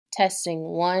Testing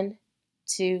 1,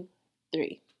 2,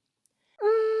 3.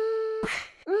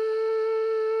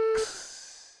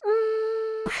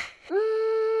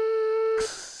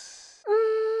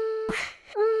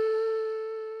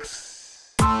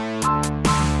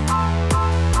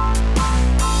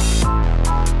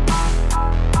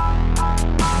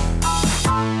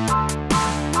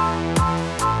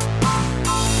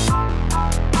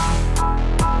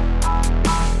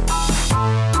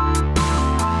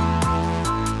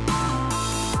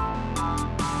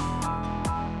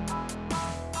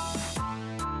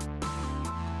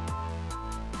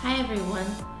 Hi everyone,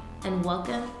 and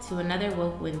welcome to another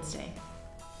Woke Wednesday.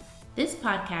 This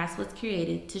podcast was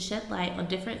created to shed light on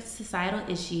different societal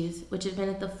issues which have been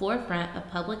at the forefront of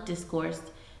public discourse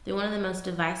through one of the most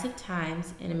divisive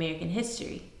times in American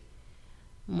history.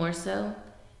 More so,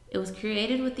 it was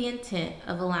created with the intent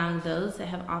of allowing those that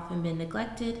have often been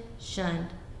neglected, shunned,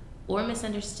 or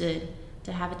misunderstood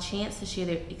to have a chance to share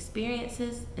their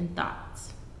experiences and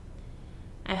thoughts.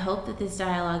 I hope that this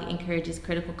dialogue encourages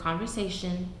critical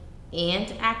conversation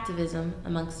and activism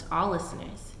amongst all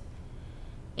listeners.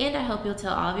 And I hope you'll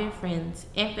tell all of your friends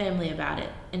and family about it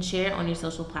and share it on your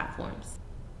social platforms.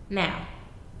 Now,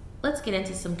 let's get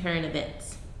into some current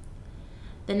events.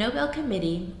 The Nobel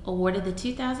Committee awarded the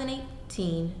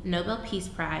 2018 Nobel Peace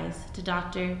Prize to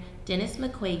Dr. Denis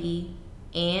Mukwege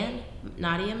and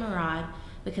Nadia Murad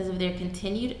because of their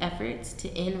continued efforts to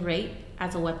end rape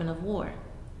as a weapon of war.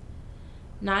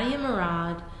 Nadia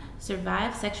Murad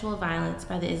survived sexual violence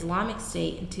by the Islamic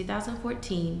State in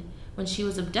 2014 when she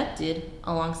was abducted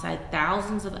alongside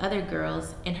thousands of other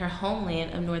girls in her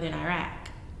homeland of northern Iraq.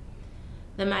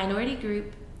 The minority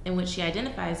group in which she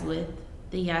identifies with,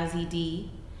 the Yazidi,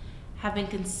 have been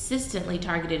consistently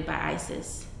targeted by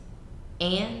ISIS,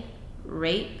 and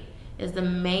rape is the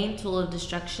main tool of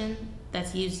destruction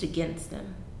that's used against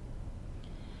them.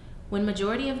 When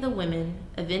majority of the women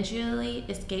eventually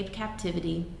escaped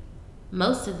captivity,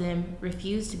 most of them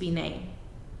refused to be named,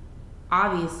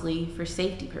 obviously for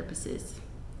safety purposes.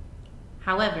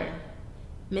 However,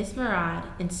 Ms. Murad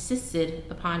insisted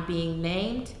upon being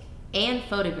named and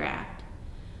photographed.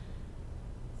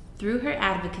 Through her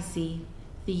advocacy,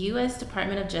 the U.S.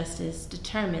 Department of Justice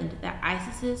determined that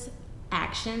ISIS's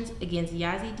actions against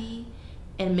Yazidi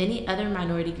and many other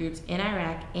minority groups in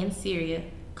Iraq and Syria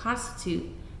constitute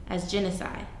as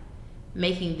genocide,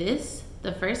 making this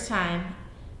the first time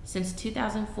since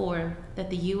 2004 that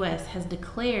the U.S. has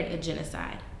declared a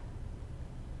genocide.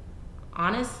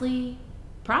 Honestly,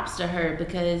 props to her,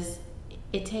 because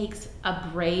it takes a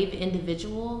brave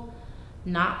individual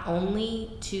not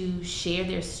only to share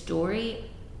their story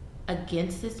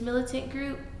against this militant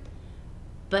group,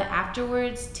 but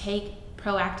afterwards take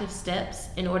proactive steps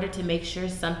in order to make sure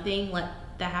something like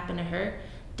that happened to her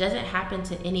doesn't happen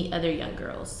to any other young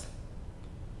girls.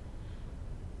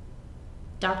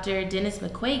 Dr. Denis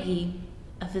Mukwege,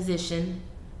 a physician,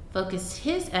 focused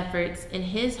his efforts in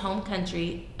his home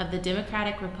country of the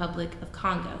Democratic Republic of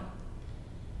Congo.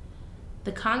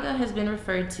 The Congo has been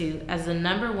referred to as the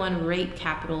 #1 rape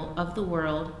capital of the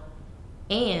world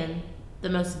and the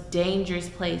most dangerous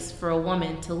place for a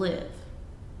woman to live.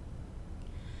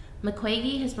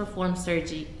 Mukwege has performed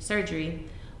surgery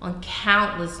on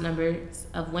countless numbers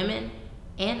of women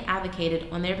and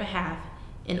advocated on their behalf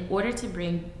in order to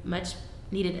bring much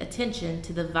needed attention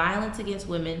to the violence against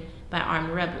women by armed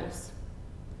rebels.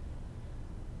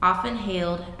 Often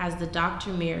hailed as the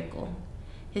Dr. Miracle,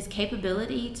 his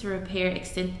capability to repair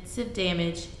extensive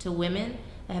damage to women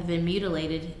that have been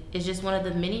mutilated is just one of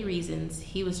the many reasons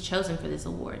he was chosen for this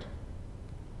award.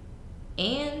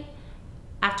 And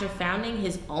after founding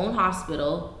his own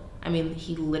hospital,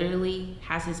 he literally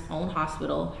has his own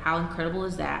hospital. How incredible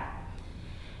is that?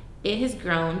 It has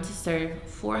grown to serve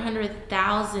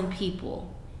 400,000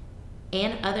 people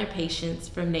and other patients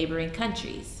from neighboring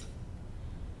countries.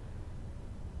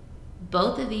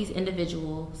 Both of these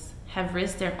individuals have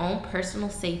risked their own personal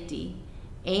safety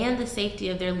and the safety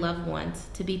of their loved ones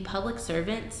to be public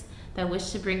servants that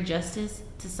wish to bring justice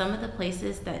to some of the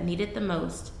places that need it the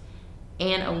most,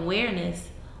 and awareness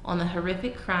on the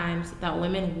horrific crimes that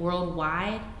women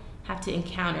worldwide have to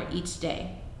encounter each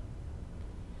day.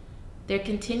 Their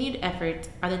continued efforts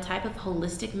are the type of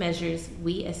holistic measures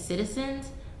we as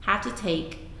citizens have to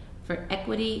take for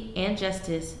equity and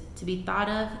justice to be thought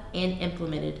of and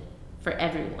implemented for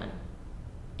everyone,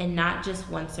 and not just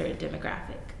one certain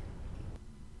demographic.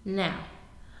 Now,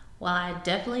 while I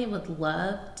definitely would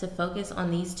love to focus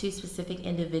on these two specific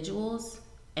individuals,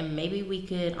 and maybe we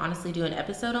could honestly do an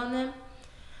episode on them,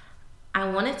 I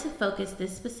wanted to focus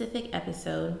this specific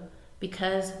episode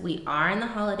because we are in the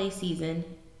holiday season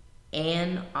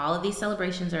and all of these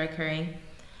celebrations are occurring,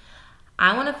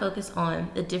 I want to focus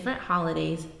on the different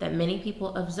holidays that many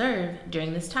people observe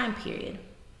during this time period.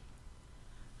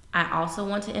 I also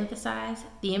want to emphasize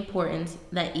the importance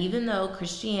that even though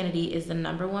Christianity is the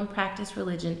 #1 practiced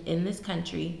religion in this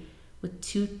country, with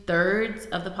 2/3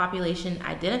 of the population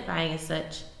identifying as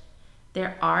such,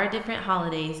 there are different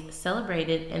holidays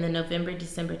celebrated in the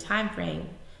November-December timeframe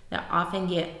that often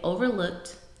get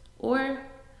overlooked or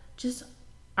just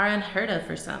are unheard of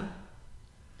for some.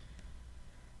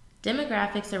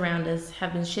 Demographics around us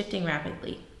have been shifting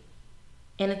rapidly,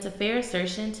 and it's a fair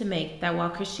assertion to make that while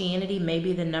Christianity may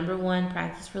be the #1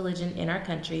 practiced religion in our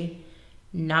country,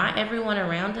 not everyone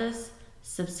around us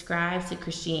subscribes to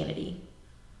Christianity,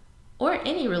 or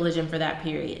any religion for that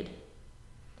period.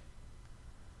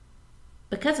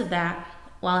 Because of that,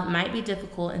 while it might be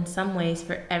difficult in some ways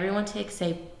for everyone to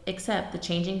accept the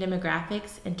changing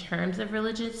demographics in terms of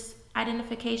religious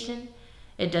identification,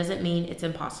 it doesn't mean it's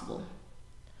impossible.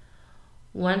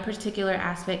 One particular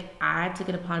aspect I took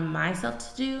it upon myself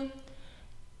to do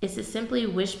is to simply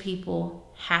wish people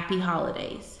happy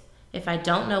holidays if I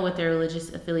don't know what their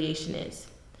religious affiliation is.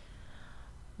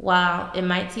 While it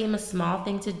might seem a small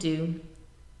thing to do,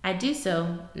 I do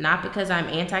so not because I'm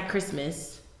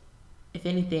anti-Christmas. If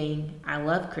anything, I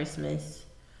love Christmas.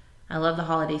 I love the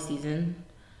holiday season,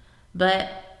 but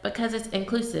because it's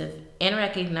inclusive and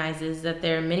recognizes that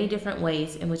there are many different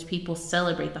ways in which people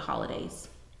celebrate the holidays.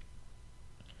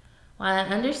 While I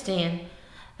understand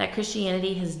that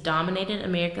Christianity has dominated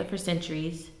America for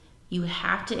centuries, you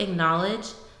have to acknowledge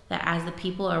that as the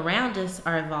people around us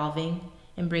are evolving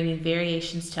and bringing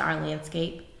variations to our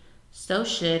landscape, so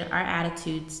should our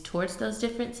attitudes towards those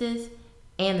differences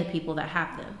and the people that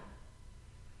have them.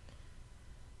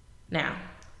 Now,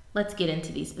 let's get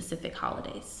into these specific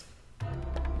holidays.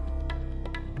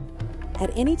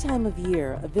 At any time of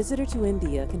year, a visitor to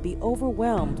India can be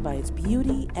overwhelmed by its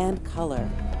beauty and color.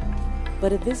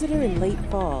 But a visitor in late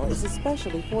fall is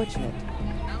especially fortunate.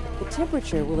 The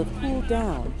temperature will have cooled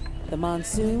down, the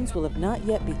monsoons will have not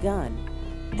yet begun,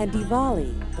 and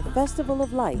Diwali, the festival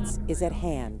of lights, is at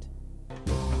hand.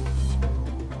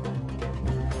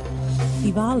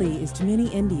 Diwali is to many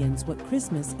Indians what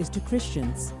Christmas is to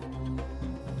Christians.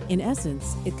 In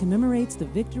essence, it commemorates the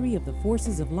victory of the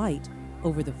forces of light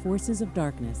over the forces of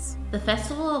darkness. The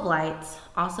Festival of Lights,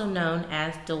 also known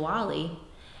as Diwali,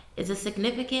 is a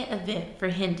significant event for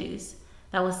Hindus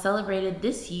that was celebrated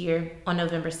this year on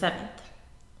November 7th.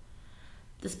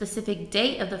 The specific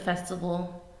date of the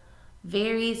festival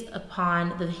varies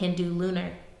upon the Hindu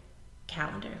lunar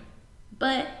calendar,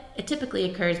 but it typically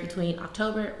occurs between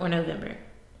October or November.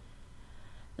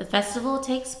 The festival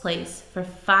takes place for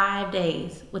 5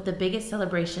 days, with the biggest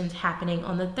celebrations happening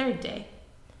on the 3rd day.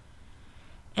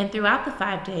 And throughout the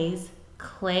 5 days,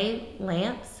 clay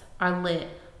lamps are lit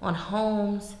on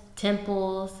homes,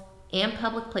 temples, and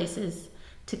public places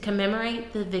to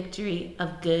commemorate the victory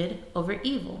of good over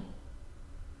evil.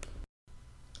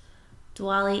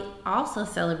 Diwali also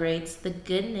celebrates the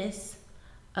goodness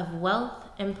of wealth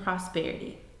and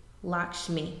prosperity,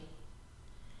 Lakshmi.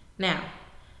 Now,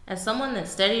 as someone that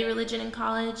studied religion in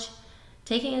college,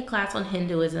 taking a class on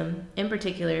Hinduism in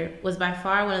particular was by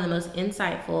far one of the most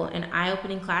insightful and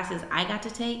eye-opening classes I got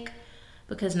to take,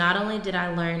 because not only did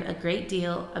I learn a great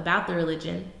deal about the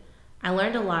religion, I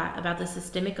learned a lot about the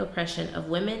systemic oppression of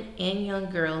women and young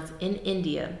girls in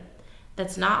India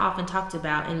that's not often talked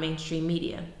about in mainstream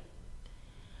media.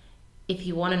 If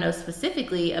you want to know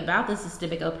specifically about the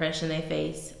systemic oppression they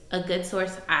face, a good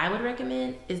source I would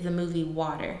recommend is the movie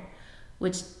Water,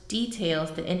 which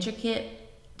details the intricate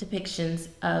depictions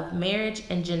of marriage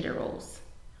and gender roles.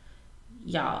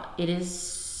 Y'all, it is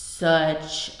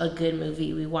such a good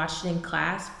movie. We watched it in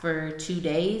class for 2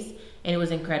 days, and it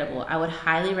was incredible. I would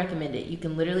highly recommend it. You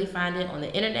can literally find it on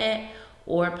the internet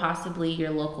or possibly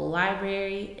your local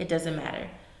library. It doesn't matter.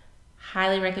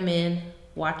 Highly recommend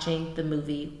watching the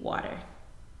movie Water.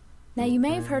 Now, you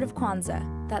may have heard of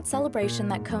Kwanzaa, that celebration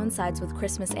that coincides with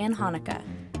Christmas and Hanukkah.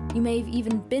 You may have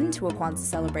even been to a Kwanzaa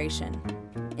celebration.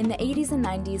 In the 80s and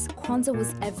 90s, Kwanzaa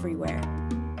was everywhere.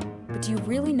 But do you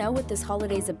really know what this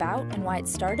holiday's about and why it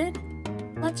started?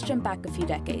 Let's jump back a few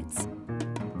decades.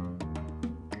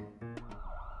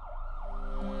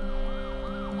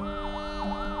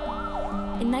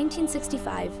 In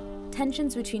 1965,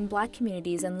 tensions between black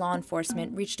communities and law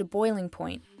enforcement reached a boiling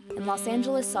point, and Los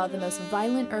Angeles saw the most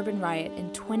violent urban riot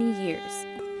in 20 years.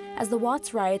 As the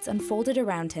Watts riots unfolded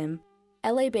around him,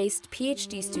 LA-based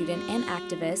PhD student and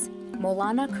activist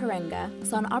Maulana Karenga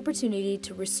saw an opportunity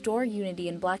to restore unity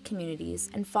in black communities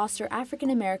and foster African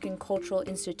American cultural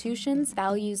institutions,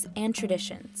 values, and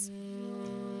traditions.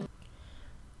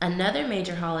 Another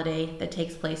major holiday that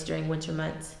takes place during winter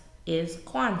months is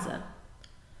Kwanzaa.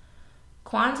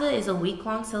 Kwanzaa is a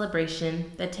week-long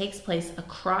celebration that takes place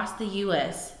across the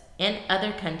U.S. and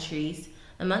other countries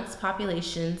amongst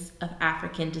populations of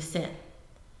African descent.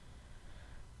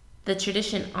 The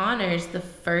tradition honors the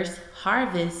first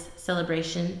harvest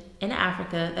celebration in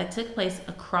Africa that took place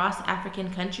across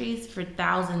African countries for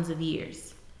thousands of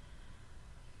years.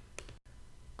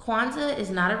 Kwanzaa is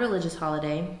not a religious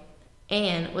holiday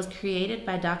and was created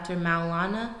by Dr.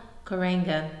 Maulana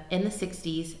Karenga in the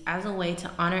 60s as a way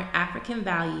to honor African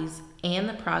values and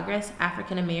the progress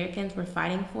African Americans were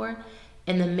fighting for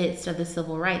in the midst of the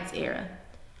Civil Rights era.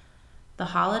 The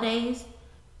holidays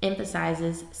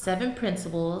emphasizes 7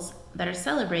 principles that are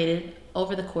celebrated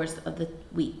over the course of the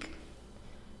week.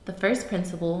 The first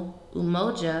principle,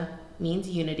 Umoja, means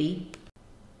unity.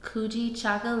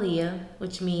 Kujichagulia,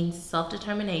 which means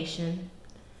self-determination.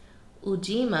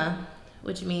 Ujima,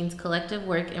 which means collective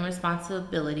work and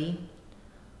responsibility.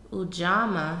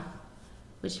 Ujamaa,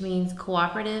 which means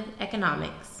cooperative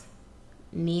economics.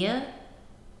 Nia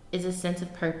is a sense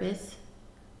of purpose.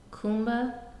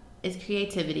 Kumba is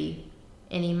creativity.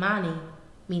 And Imani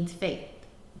means faith.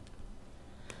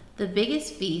 The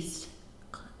biggest feast,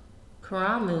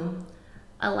 Karamu,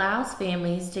 allows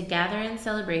families to gather in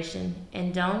celebration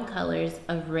and don colors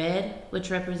of red, which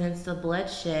represents the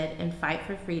bloodshed and fight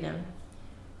for freedom,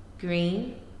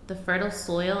 green, the fertile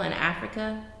soil in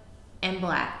Africa, and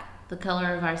black, the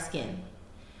color of our skin,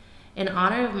 in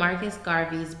honor of Marcus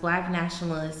Garvey's Black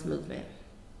nationalist movement.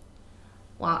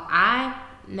 While I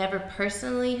never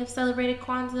personally have celebrated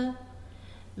Kwanzaa,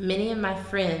 many of my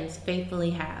friends faithfully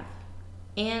have,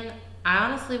 and I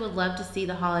honestly would love to see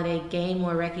the holiday gain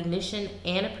more recognition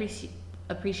and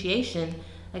appreciation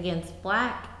against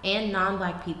Black and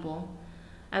non-Black people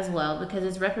as well, because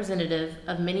it's representative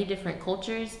of many different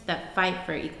cultures that fight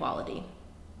for equality.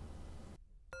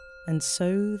 And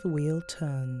so the wheel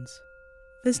turns.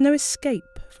 There's no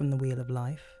escape from the wheel of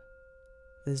life.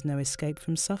 There's no escape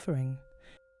from suffering.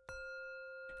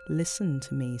 Listen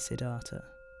to me, Siddhartha.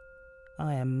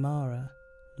 I am Mara,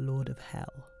 Lord of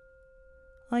Hell.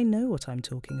 I know what I'm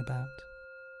talking about.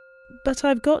 But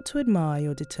I've got to admire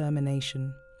your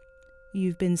determination.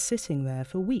 You've been sitting there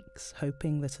for weeks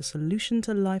hoping that a solution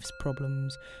to life's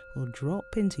problems will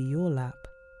drop into your lap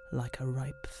like a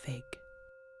ripe fig.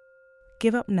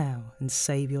 Give up now and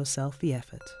save yourself the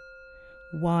effort.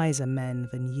 Wiser men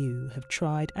than you have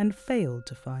tried and failed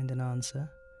to find an answer.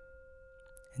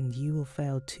 And you will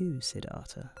fail too,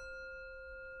 Siddhartha.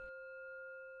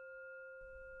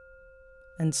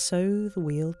 And so the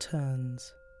wheel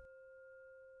turns.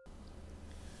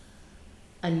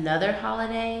 Another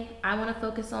holiday I want to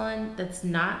focus on that's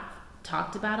not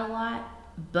talked about a lot,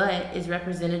 but is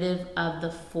representative of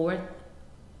the 4th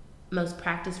most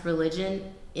practiced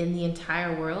religion in the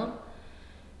entire world,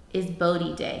 is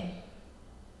Bodhi Day.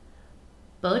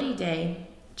 Bodhi Day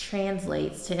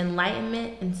translates to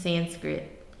enlightenment in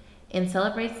Sanskrit and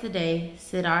celebrates the day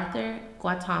Siddhartha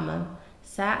Gautama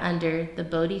sat under the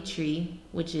Bodhi tree,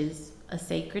 which is a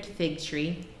sacred fig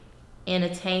tree, and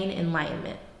attained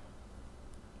enlightenment.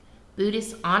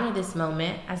 Buddhists honor this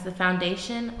moment as the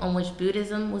foundation on which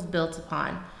Buddhism was built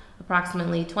upon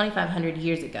approximately 2,500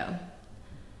 years ago.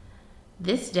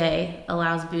 This day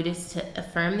allows Buddhists to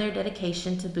affirm their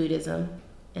dedication to Buddhism,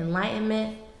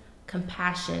 enlightenment,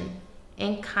 compassion,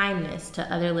 and kindness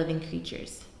to other living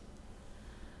creatures.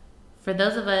 For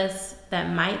those of us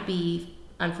that might be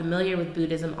unfamiliar with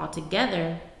Buddhism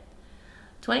altogether,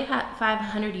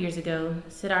 2,500 years ago,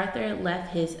 Siddhartha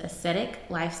left his ascetic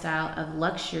lifestyle of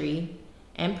luxury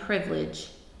and privilege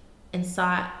and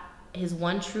sought his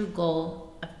one true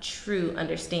goal of true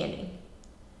understanding.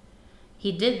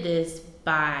 He did this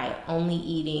by only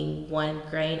eating 1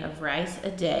 grain of rice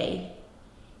a day.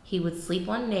 He would sleep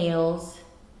on nails.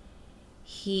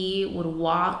 He would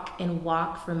walk and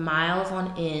walk for miles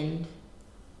on end,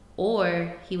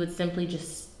 or he would simply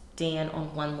just stand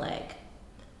on 1 leg.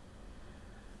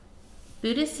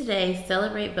 Buddhists today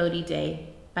celebrate Bodhi Day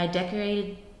by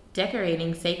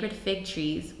decorating sacred fig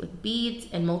trees with beads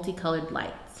and multicolored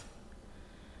lights.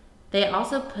 They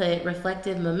also put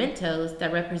reflective mementos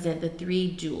that represent the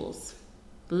 3 jewels,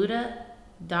 Buddha,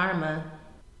 Dharma,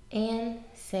 and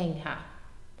Sangha.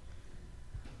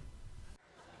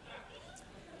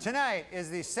 Tonight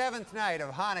is the 7th night of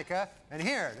Hanukkah, and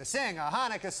here to sing a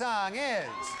Hanukkah song is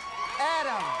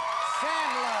Adam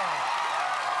Sandler.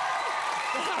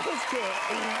 That was good.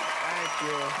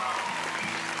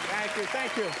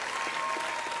 Thank you.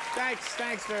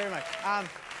 Thanks very much.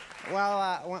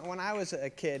 When I was a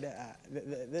kid,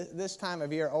 this time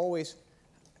of year always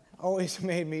always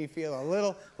made me feel a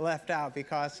little left out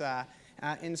because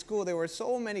in school there were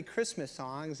so many Christmas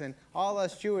songs, and all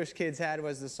us Jewish kids had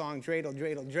was the song Dreidel,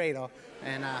 Dreidel, Dreidel.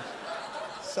 And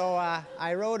so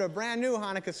I wrote a brand new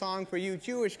Hanukkah song for you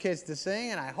Jewish kids to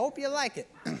sing, and I hope you like it.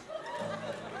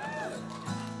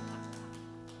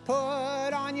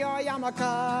 Put on your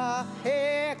yarmulke,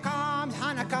 here comes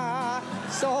Hanukkah.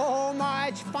 So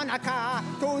much funaka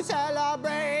to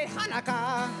celebrate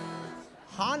Hanukkah.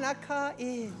 Hanukkah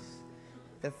is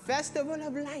the festival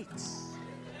of lights.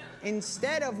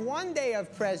 Instead of one day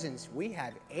of presents, we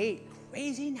have 8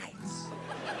 crazy nights.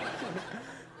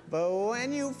 But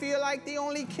when you feel like the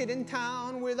only kid in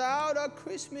town without a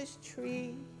Christmas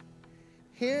tree,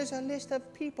 here's a list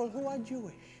of people who are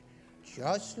Jewish,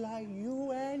 just like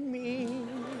you and me.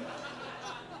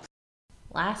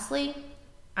 Lastly,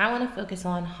 I want to focus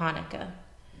on Hanukkah.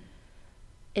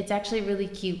 It's actually really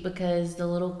cute because the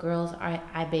little girls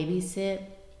I babysit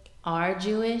are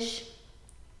Jewish,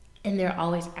 and they're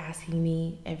always asking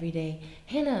me every day,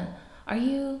 Hannah, are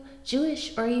you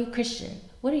Jewish or are you Christian?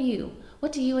 What are you?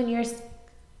 What do you and your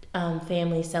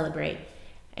family celebrate?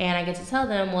 And I get to tell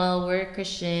them, well, we're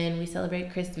Christian, we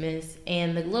celebrate Christmas,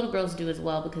 and the little girls do as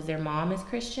well because their mom is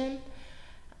Christian.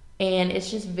 And it's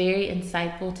just very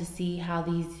insightful to see how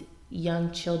these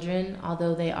young children,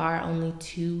 although they are only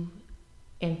 2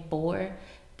 and 4,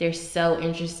 they're so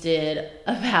interested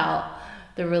about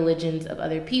the religions of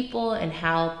other people and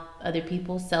how other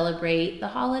people celebrate the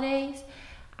holidays.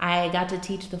 I got to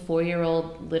teach the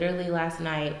 4-year-old literally last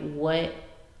night what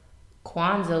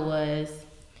Kwanzaa was,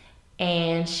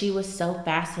 and she was so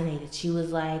fascinated. She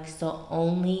was like, so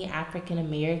only African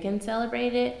Americans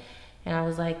celebrate it? And I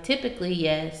was like, typically,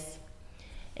 yes.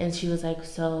 And she was like,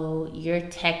 so you're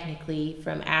technically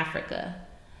from Africa?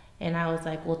 And I was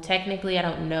like, well, technically I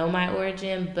don't know my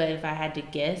origin, but if I had to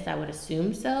guess, I would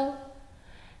assume so.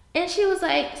 And she was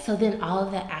like, so then all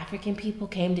of the African people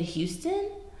came to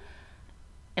Houston?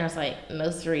 And I was like,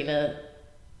 no, Serena,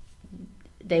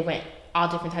 they went all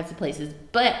different types of places.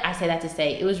 But I say that to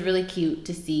say it was really cute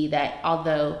to see that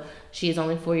although she is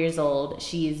only 4 years old,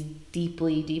 she is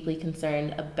deeply, deeply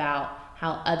concerned about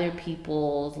how other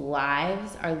people's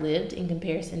lives are lived in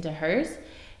comparison to hers.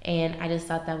 And I just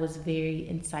thought that was very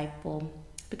insightful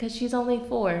because she's only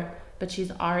 4, but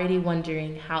she's already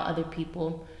wondering how other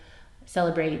people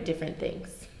celebrate different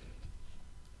things.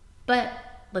 But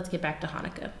let's get back to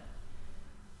Hanukkah.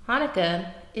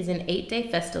 Hanukkah is an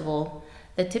 8-day festival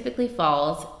that typically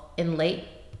falls in late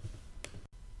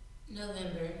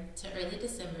November to early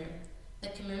December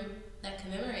that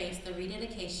commemorates the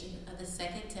rededication of the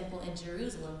Second Temple in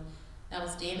Jerusalem that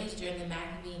was damaged during the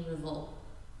Maccabean Revolt.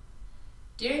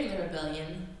 During the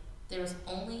rebellion, there was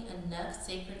only enough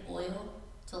sacred oil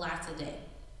to last a day.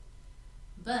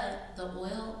 But the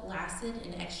oil lasted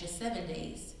an extra 7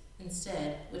 days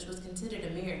instead, which was considered a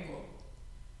miracle.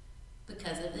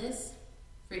 Because of this,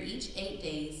 for each 8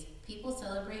 days, people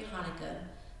celebrate Hanukkah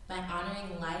by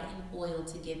honoring light and oil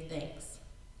to give thanks.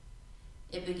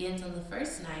 It begins on the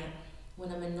first night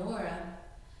when a menorah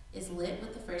is lit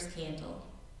with the first candle,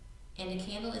 and a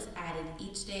candle is added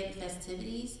each day of the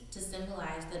festivities to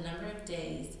symbolize the number of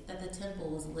days that the temple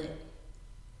was lit.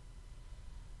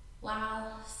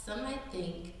 While some might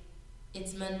think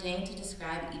it's mundane to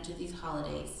describe each of these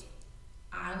holidays,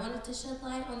 I wanted to shed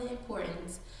light on the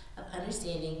importance of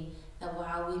understanding that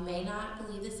while we may not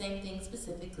believe the same thing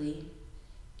specifically,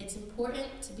 it's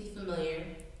important to be familiar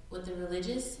with the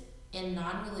religious and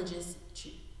non-religious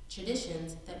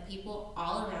traditions that people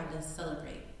all around us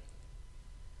celebrate.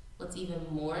 What's even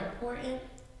more important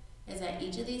is that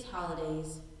each of these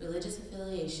holidays, religious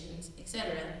affiliations,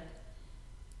 etc.,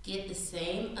 get the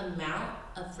same amount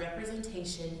of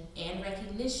representation and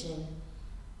recognition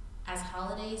as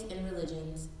holidays and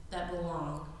religions that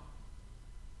belong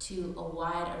to a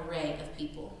wide array of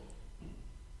people.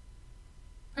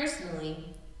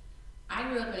 Personally, I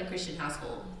grew up in a Christian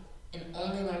household and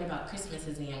only learned about Christmas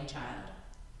as a young child.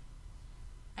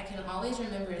 I can always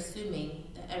remember assuming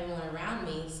that everyone around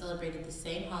me celebrated the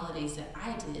same holidays that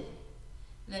I did,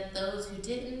 and that those who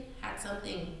didn't had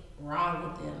something wrong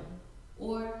with them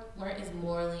or weren't as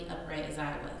morally upright as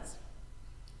I was.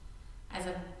 As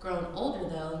I've grown older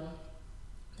though,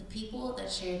 the people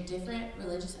that share different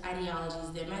religious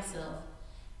ideologies than myself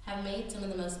have made some of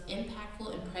the most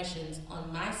impactful impressions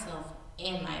on myself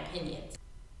and my opinions.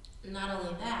 Not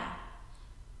only that,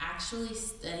 actually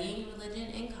studying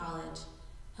religion in college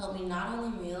helped me not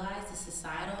only realize the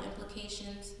societal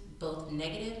implications, both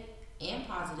negative and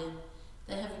positive,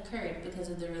 that have occurred because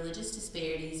of the religious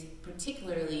disparities,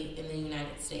 particularly in the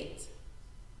United States.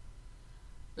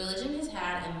 Religion has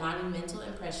had a monumental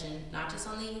impression not just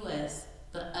on the U.S.,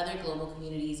 but other global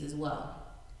communities as well.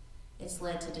 It's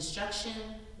led to destruction,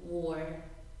 war,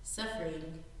 suffering,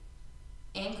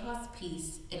 and caused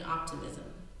peace and optimism.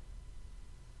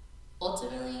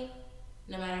 Ultimately,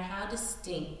 no matter how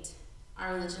distinct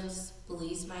our religion's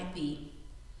beliefs might be,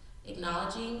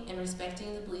 acknowledging and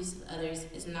respecting the beliefs of others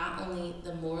is not only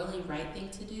the morally right thing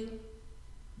to do,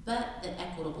 but the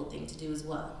equitable thing to do as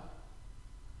well.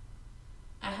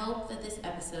 I hope that this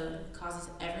episode causes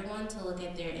everyone to look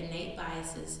at their innate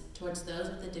biases towards those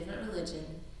with a different religion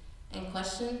and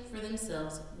question for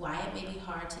themselves why it may be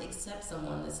hard to accept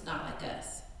someone that's not like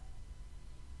us.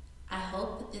 I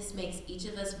hope that this makes each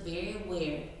of us very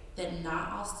aware that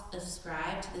not all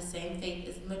ascribe to the same faith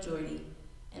as the majority,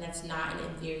 and that's not an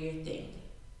inferior thing.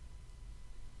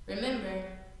 Remember,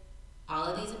 all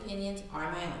of these opinions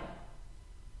are my own,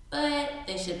 but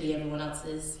they should be everyone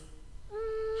else's.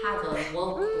 Have a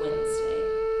woke Wednesday.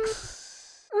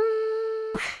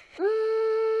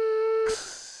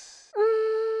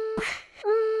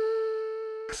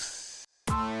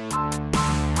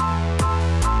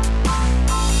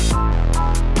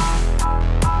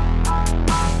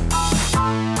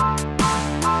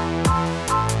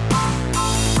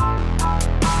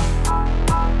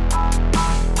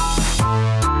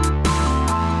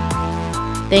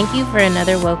 Thank you for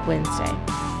another Woke Wednesday.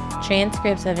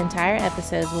 Transcripts of entire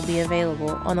episodes will be available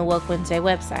on the Woke Wednesday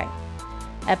website.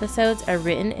 Episodes are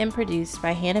written and produced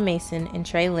by Hannah Mason and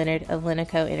Trey Leonard of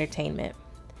Lenico Entertainment.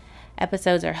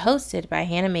 Episodes are hosted by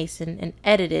Hannah Mason and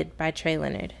edited by Trey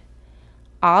Leonard.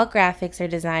 All graphics are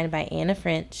designed by Anna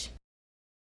French,